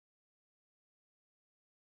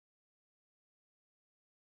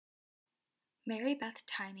Marybeth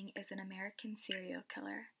Twining is an American serial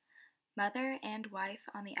killer, mother and wife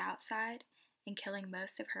on the outside, and killing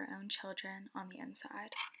most of her own children on the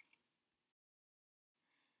inside.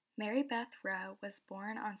 Marybeth Rowe was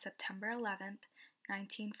born on September 11,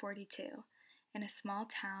 1942, in a small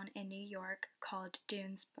town in New York called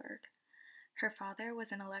Dunesburg. Her father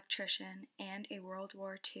was an electrician and a World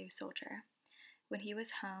War II soldier. When he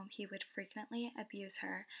was home, he would frequently abuse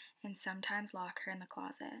her and sometimes lock her in the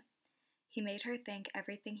closet. He made her think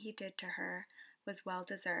everything he did to her was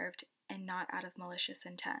well-deserved and not out of malicious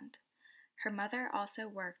intent. Her mother also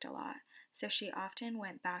worked a lot, so she often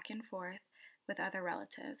went back and forth with other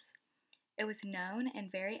relatives. It was known and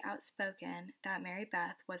very outspoken that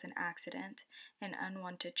Marybeth was an accident, an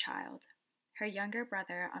unwanted child. Her younger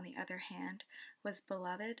brother, on the other hand, was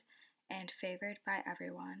beloved and favored by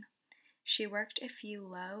everyone. She worked a few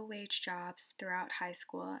low-wage jobs throughout high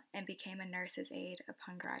school and became a nurse's aide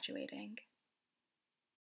upon graduating.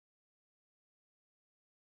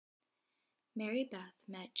 Marybeth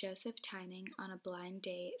met Joseph Twining on a blind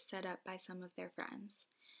date set up by some of their friends.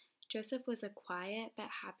 Joseph was a quiet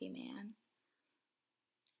but happy man.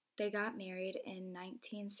 They got married in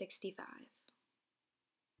 1965.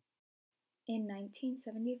 In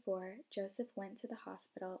 1974, Joseph went to the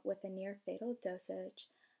hospital with a near-fatal dosage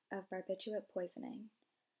of barbiturate poisoning.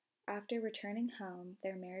 After returning home,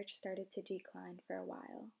 their marriage started to decline for a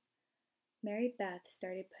while. Marybeth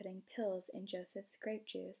started putting pills in Joseph's grape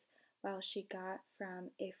juice while she got from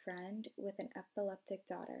a friend with an epileptic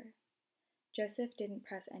daughter. Joseph didn't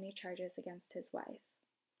press any charges against his wife.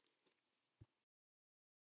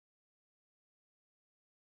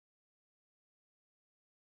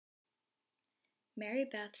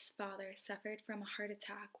 Marybeth's father suffered from a heart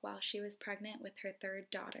attack while she was pregnant with her third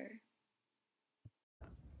daughter.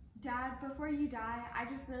 Dad, before you die, I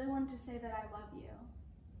just really wanted to say that I love you.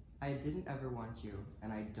 I didn't ever want you,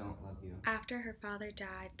 and I don't love you. After her father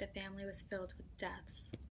died, the family was filled with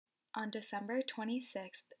deaths. On December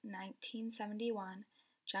 26, 1971,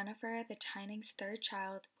 Jennifer, the Twinings' third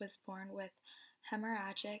child, was born with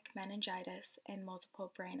hemorrhagic meningitis and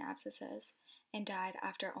multiple brain abscesses, and died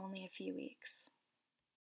after only a few weeks.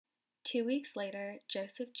 2 weeks later,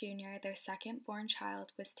 Joseph Jr., their second-born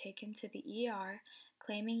child, was taken to the ER,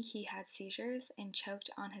 claiming he had seizures and choked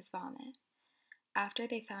on his vomit. After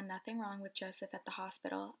they found nothing wrong with Joseph at the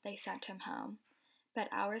hospital, they sent him home. But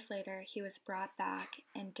hours later, he was brought back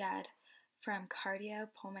and dead from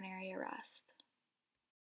cardiopulmonary arrest.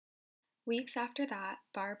 Weeks after that,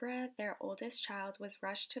 Barbara, their oldest child, was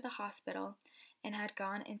rushed to the hospital and had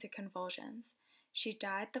gone into convulsions. She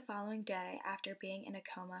died the following day after being in a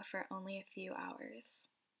coma for only a few hours.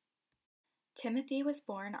 Timothy was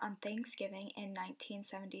born on Thanksgiving in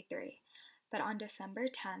 1973, but on December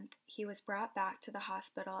 10th, he was brought back to the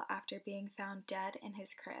hospital after being found dead in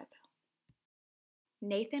his crib.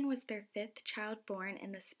 Nathan was their fifth child, born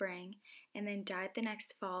in the spring, and then died the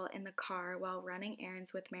next fall in the car while running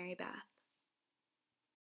errands with Marybeth.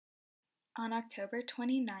 On October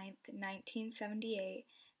 29, 1978,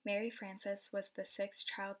 Mary Frances was the sixth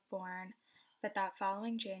child born, but that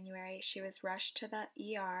following January she was rushed to the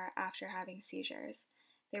ER after having seizures.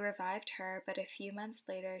 They revived her, but a few months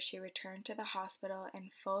later she returned to the hospital in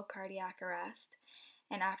full cardiac arrest,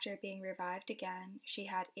 and after being revived again, she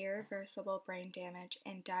had irreversible brain damage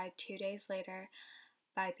and died 2 days later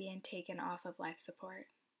by being taken off of life support.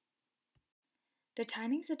 The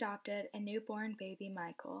Twinings adopted a newborn baby,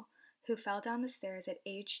 Michael, who fell down the stairs at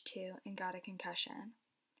age 2 and got a concussion.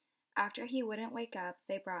 After he wouldn't wake up,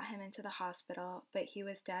 they brought him into the hospital, but he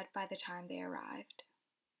was dead by the time they arrived.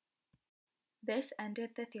 This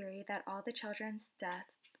ended the theory that all the children's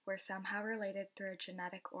deaths were somehow related through a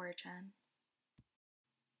genetic origin.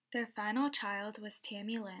 Their final child was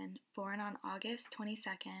Tammy Lynn, born on August 22,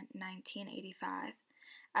 1985.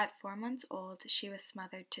 At 4 months old, she was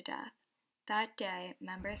smothered to death. That day,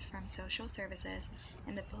 members from social services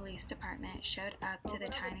and the police department showed up to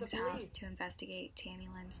the Twinings' house to investigate Tammy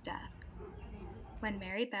Lynn's death. When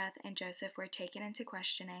Marybeth and Joseph were taken into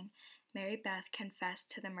questioning, Marybeth confessed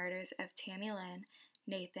to the murders of Tammy Lynn,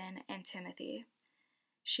 Nathan, and Timothy.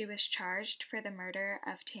 She was charged for the murder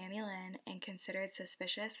of Tammy Lynn and considered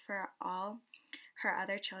suspicious for all her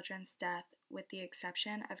other children's death, with the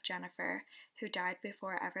exception of Jennifer, who died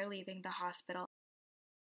before ever leaving the hospital.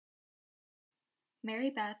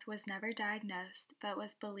 Marybeth was never diagnosed, but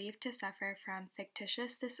was believed to suffer from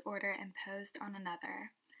fictitious disorder imposed on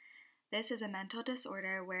another. This is a mental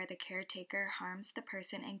disorder where the caretaker harms the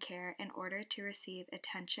person in care in order to receive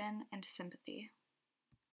attention and sympathy.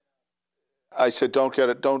 I said, don't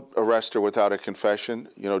arrest her without a confession.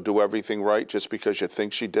 Do everything right just because you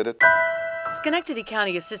think she did it. Schenectady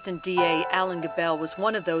County Assistant DA Alan Gabel was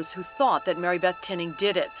one of those who thought that Marybeth Tinning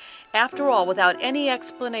did it. After all, without any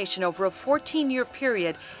explanation over a 14-year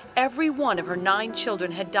period, every one of her 9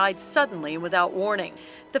 children had died suddenly and without warning.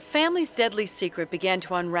 The family's deadly secret began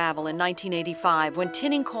to unravel in 1985 when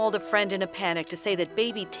Tinning called a friend in a panic to say that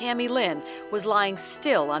baby Tammy Lynn was lying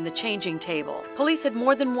still on the changing table. Police had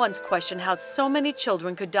more than once questioned how so many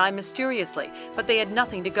children could die mysteriously, but they had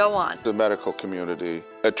nothing to go on. The medical community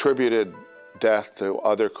attributed death to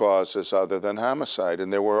other causes other than homicide,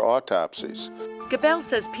 and there were autopsies. Gabel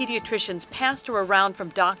says pediatricians passed her around from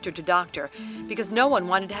doctor to doctor because no one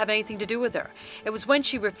wanted to have anything to do with her. It was when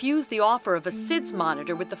she refused the offer of a SIDS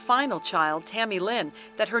monitor with the final child, Tammy Lynn,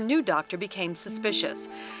 that her new doctor became suspicious.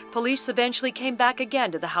 Police eventually came back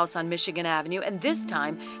again to the house on Michigan Avenue, and this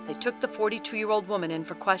time they took the 42-year-old woman in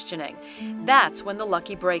for questioning. That's when the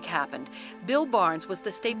lucky break happened. Bill Barnes was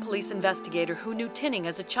the state police investigator who knew Tinning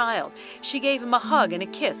as a child. She gave him a hug and a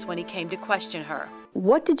kiss when he came to question her.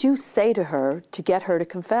 What did you say to her to get her to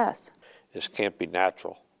confess? This can't be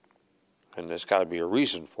natural, and there's got to be a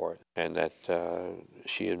reason for it, and that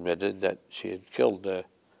she admitted that she had killed the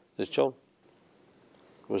children.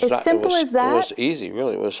 As simple as that? It was easy,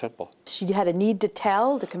 really. It was simple. She had a need to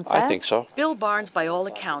tell, to confess? I think so. Bill Barnes, by all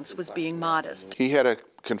accounts, was being modest. He had a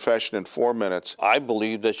confession in 4 minutes. I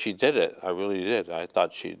believe that she did it. I really did. I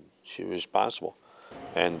thought she was responsible.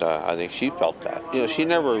 And I think she felt that. You know, she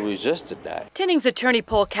never resisted that. Tinning's attorney,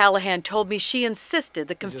 Paul Callahan, told me she insisted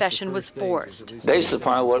the confession was forced. Based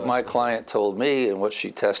upon what my client told me and what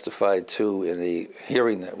she testified to in the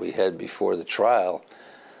hearing that we had before the trial,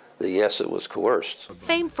 yes, it was coerced.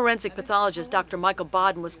 Famed forensic pathologist Dr. Michael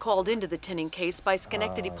Bodden was called into the Tinning case by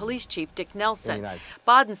Schenectady Police Chief Dick Nelson.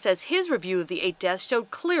 Bodden says his review of the 8 deaths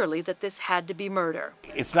showed clearly that this had to be murder.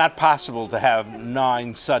 It's not possible to have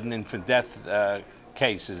 9 sudden infant death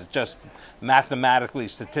cases. Just mathematically,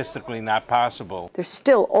 statistically not possible. There's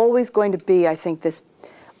still always going to be, I think, this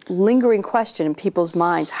lingering question in people's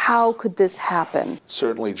minds. How could this happen?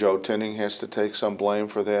 Certainly Joe Tinning has to take some blame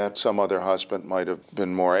for that. Some other husband might have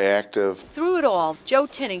been more active. Through it all, Joe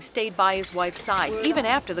Tinning stayed by his wife's side, even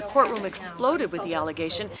after the courtroom exploded with the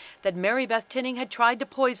allegation that Marybeth Tinning had tried to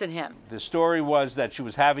poison him. The story was that she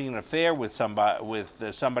was having an affair with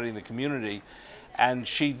somebody in the community, and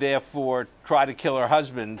she therefore tried to kill her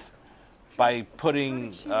husband by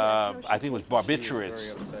putting, I think it was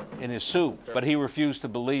barbiturates, in his soup, but he refused to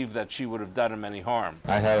believe that she would have done him any harm.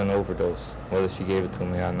 I had an overdose. Whether she gave it to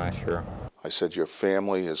me, I'm not sure. I said, your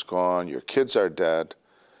family is gone, your kids are dead,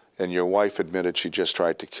 and your wife admitted she just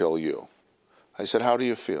tried to kill you. I said, how do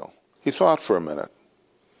you feel? He thought for a minute.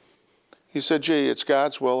 He said, gee, it's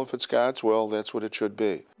God's will. If it's God's will, that's what it should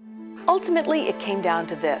be. Ultimately, it came down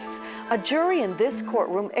to this. A jury in this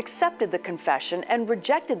courtroom accepted the confession and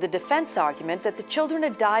rejected the defense argument that the children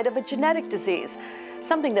had died of a genetic disease,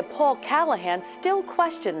 something that Paul Callahan still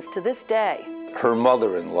questions to this day. Her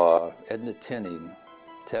mother-in-law, Edna Tinning,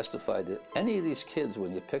 testified that any of these kids,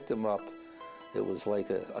 when you picked them up, it was like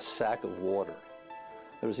a sack of water.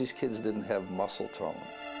 These kids didn't have muscle tone.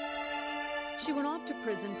 She went off to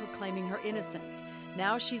prison proclaiming her innocence.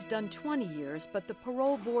 Now she's done 20 years, but the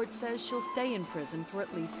parole board says she'll stay in prison for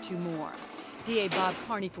at least 2 more. DA Bob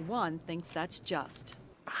Carney, for one, thinks that's just.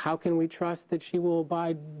 How can we trust that she will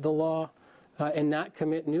abide the law and not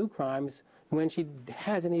commit new crimes when she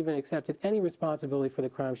hasn't even accepted any responsibility for the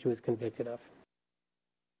crime she was convicted of?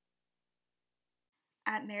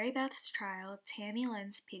 At Marybeth's trial, Tammy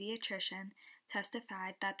Lynn's pediatrician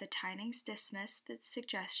testified that the Tinnings dismissed the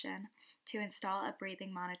suggestion to install a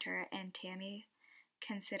breathing monitor in Tammy,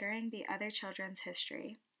 considering the other children's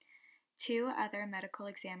history. 2 other medical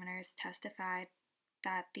examiners testified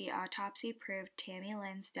that the autopsy proved Tammy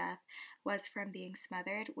Lynn's death was from being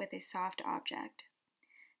smothered with a soft object.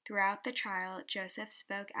 Throughout the trial, Joseph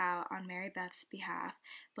spoke out on Marybeth's behalf,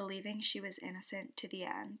 believing she was innocent to the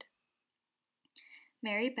end.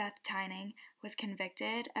 Marybeth Tinning was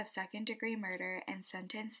convicted of second-degree murder and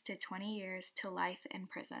sentenced to 20 years to life in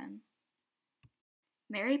prison.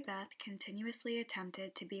 Marybeth continuously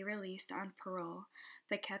attempted to be released on parole,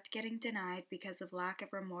 but kept getting denied because of lack of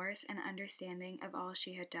remorse and understanding of all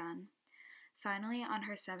she had done. Finally, on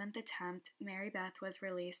her 7th attempt, Marybeth was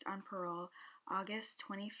released on parole August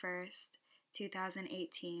 21st,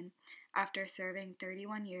 2018, after serving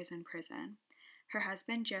 31 years in prison. Her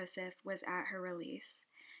husband Joseph was at her release.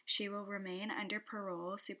 She will remain under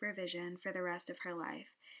parole supervision for the rest of her life.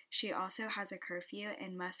 She also has a curfew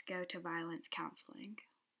and must go to violence counseling.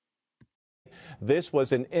 This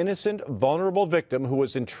was an innocent, vulnerable victim who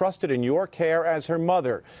was entrusted in your care as her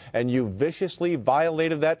mother, and you viciously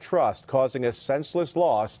violated that trust, causing a senseless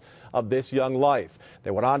loss of this young life.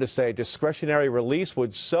 They went on to say discretionary release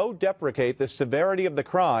would so deprecate the severity of the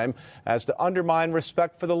crime as to undermine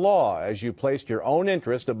respect for the law, as you placed your own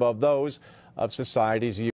interest above those of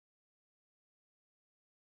society's youth.